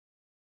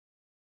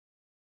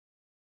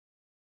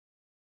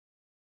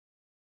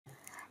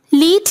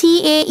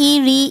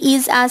Tae-ri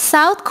is a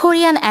South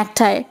Korean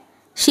actor.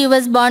 She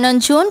was born on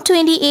June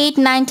 28,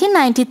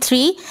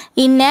 1993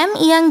 in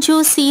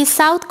Namyangju-si,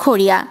 South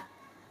Korea.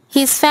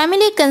 His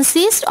family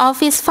consists of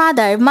his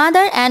father,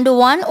 mother and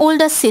one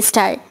older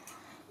sister.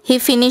 He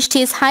finished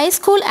his high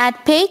school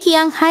at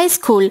Paikyang High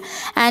School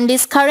and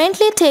is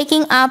currently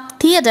taking up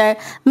theatre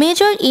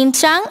major in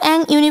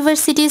Chung-Ang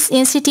University's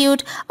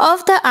Institute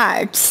of the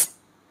Arts.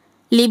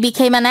 Lee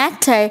became an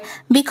actor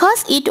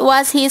because it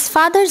was his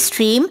father's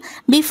dream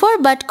before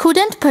but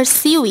couldn't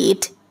pursue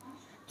it.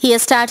 He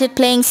started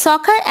playing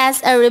soccer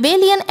as a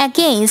rebellion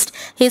against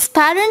his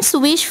parents'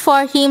 wish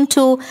for him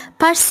to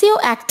pursue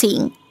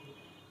acting.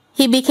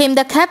 He became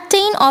the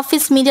captain of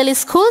his middle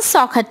school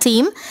soccer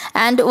team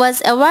and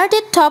was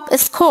awarded top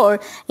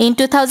scorer in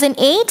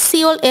 2008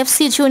 Seoul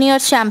FC Junior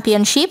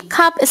Championship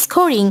Cup,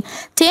 scoring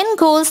 10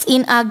 goals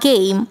in a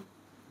game.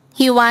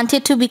 He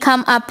wanted to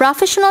become a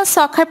professional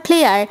soccer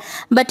player,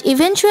 but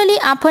eventually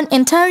upon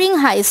entering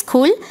high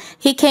school,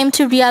 he came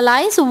to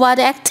realize what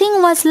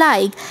acting was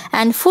like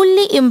and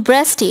fully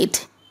embraced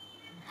it.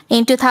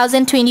 In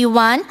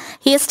 2021,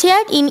 he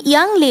starred in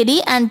Young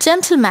Lady and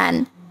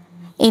Gentleman.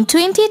 In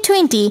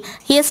 2020,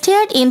 he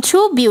starred in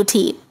True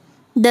Beauty.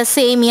 The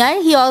same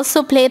year, he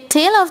also played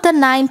Tale of the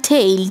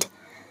Nine-Tailed.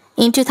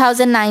 In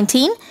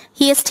 2019,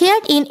 he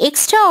starred in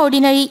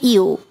Extraordinary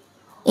You.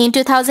 In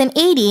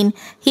 2018,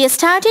 he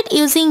started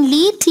using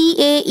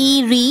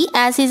Tae-ri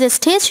as his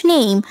stage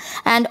name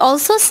and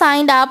also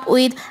signed up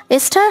with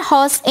Star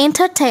Horse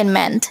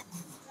Entertainment.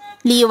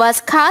 Lee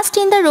was cast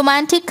in the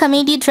romantic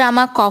comedy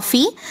drama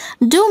Coffee,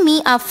 Do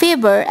Me a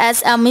Favor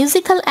as a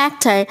musical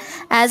actor,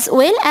 as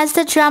well as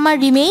the drama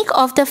remake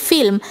of the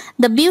film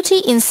The Beauty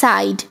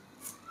Inside.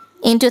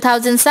 In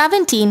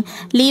 2017,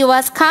 Lee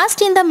was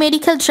cast in the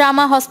medical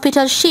drama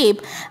Hospital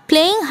Ship,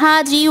 playing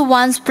Ha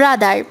Ji-won's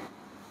brother.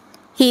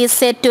 He is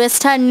set to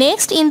star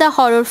next in the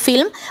horror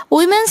film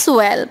Women's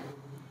Well.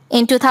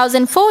 In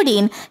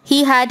 2014,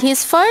 he had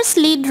his first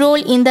lead role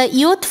in the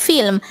youth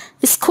film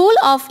School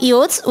of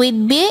Youths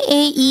with Bae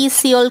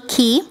Seol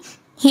Ki.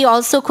 He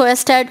also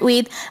co-starred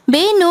with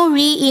Bae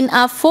No-ri in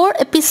a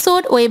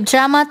 4-episode web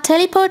drama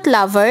Teleport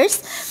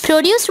Lovers,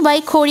 produced by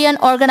Korean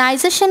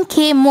organization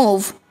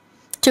K-Move,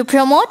 to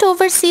promote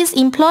overseas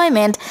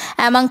employment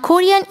among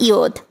Korean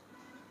youth.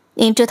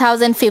 In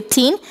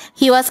 2015,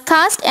 he was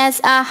cast as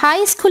a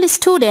high school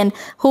student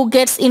who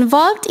gets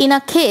involved in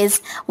a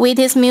case with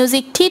his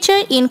music teacher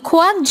in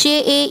Kwak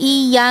Jae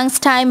Young's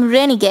Time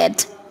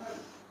Renegade.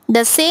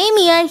 The same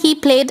year, he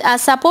played a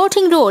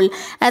supporting role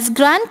as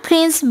Grand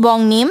Prince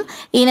Bongnim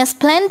in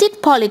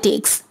Splendid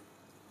Politics.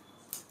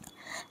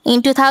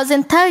 In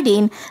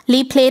 2013,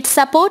 Lee played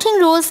supporting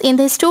roles in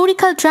the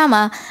historical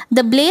drama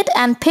The Blade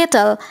and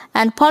Petal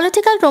and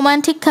political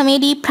romantic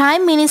comedy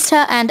Prime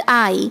Minister and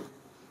I.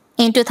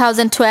 In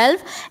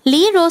 2012,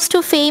 Lee rose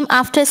to fame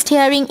after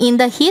starring in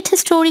the hit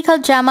historical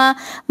drama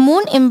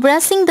Moon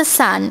Embracing the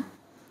Sun.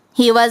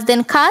 He was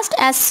then cast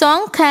as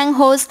Song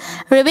Kang-ho's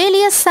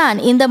rebellious son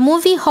in the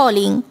movie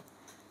Howling.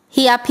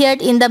 He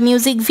appeared in the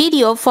music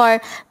video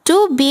for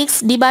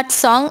 2Big's debut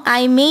song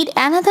I Made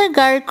Another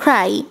Girl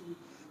Cry.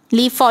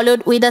 Lee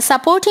followed with a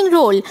supporting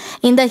role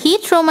in the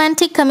hit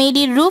romantic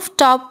comedy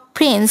Rooftop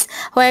Prince,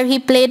 where he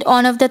played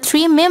one of the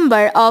 3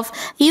 members of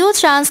Yoo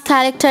Chan's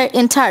character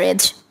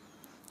Entourage.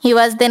 He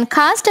was then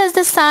cast as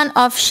the son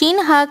of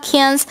Shin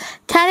Ha-kyun's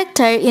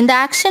character in the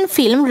action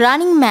film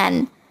Running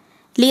Man.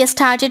 Lee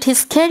started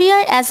his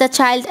career as a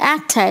child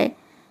actor.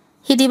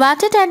 He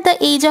debuted at the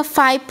age of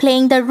 5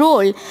 playing the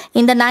role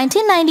in the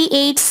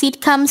 1998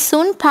 sitcom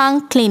Soon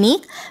Pang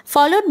Clinic,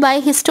 followed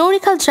by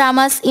historical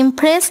dramas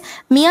Impress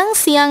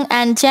Myung-seung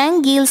and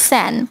Jang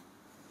Gil-san.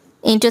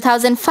 In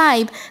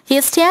 2005,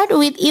 he starred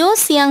with Yoo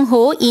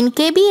Seung-ho in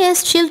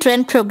KBS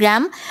children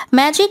program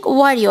Magic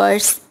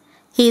Warriors.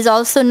 He is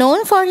also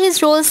known for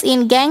his roles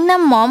in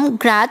Gangnam Mom,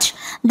 Grudge,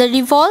 The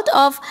Revolt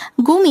of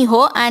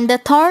Gumiho and The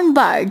Thorn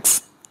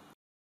Birds.